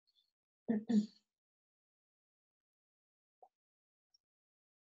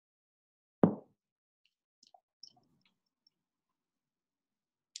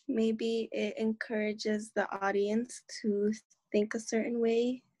 Maybe it encourages the audience to think a certain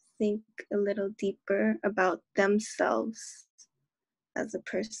way, think a little deeper about themselves as a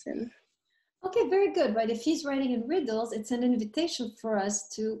person. Okay, very good, right? If he's writing in riddles, it's an invitation for us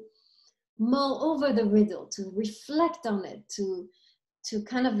to mull over the riddle, to reflect on it, to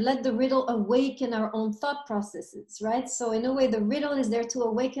kind of let the riddle awaken our own thought processes, right? So in a way, the riddle is there to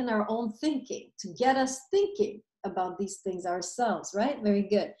awaken our own thinking, to get us thinking about these things ourselves, right? Very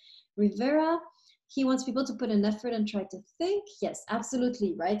good. Rivera, he wants people to put an effort and try to think. Yes,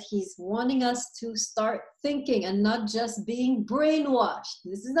 absolutely, right? He's wanting us to start thinking and not just being brainwashed.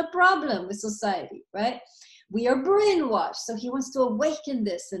 This is a problem with society, right? We are brainwashed. So he wants to awaken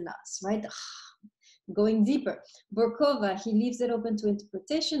this in us, right? Going deeper. Borkova, he leaves it open to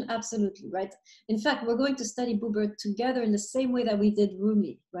interpretation. Absolutely, right? In fact, we're going to study Buber together in the same way that we did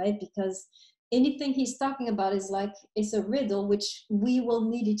Rumi, right? Because anything he's talking about is like, it's a riddle, which we will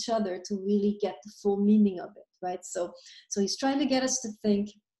need each other to really get the full meaning of it, right? So he's trying to get us to think.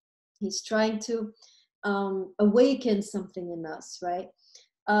 He's trying to awaken something in us, right?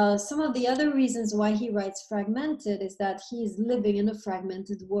 Some of the other reasons why he writes fragmented is that he is living in a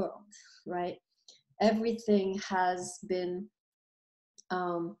fragmented world, right? Everything has been,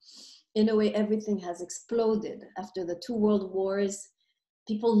 in a way, everything has exploded after the 2 world wars.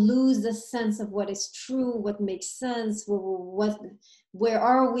 People lose the sense of what is true, what makes sense, where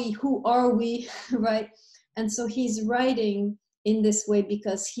are we, who are we, right? And so he's writing in this way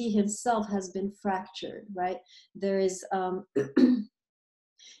because he himself has been fractured, right? There is,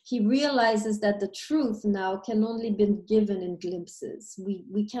 he realizes that the truth now can only be given in glimpses.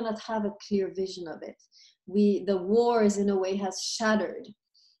 We cannot have a clear vision of it. The wars, in a way, has shattered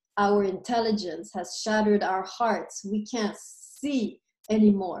our intelligence, has shattered our hearts. We can't see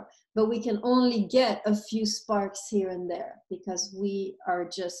anymore, but we can only get a few sparks here and there because we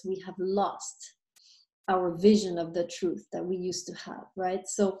have lost our vision of the truth that we used to have, right?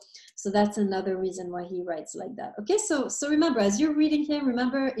 So that's another reason why he writes like that. Okay, so remember, as you're reading him,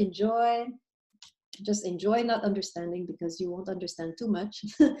 remember, enjoy, just enjoy not understanding, because you won't understand too much.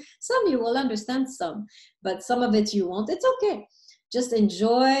 Some you will understand some, but some of it you won't. It's okay. Just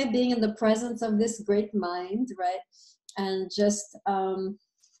enjoy being in the presence of this great mind, right? And just,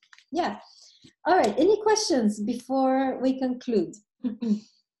 yeah. All right, any questions before we conclude?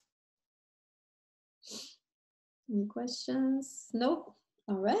 Any questions? Nope.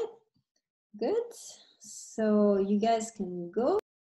 All right, good. So you guys can go.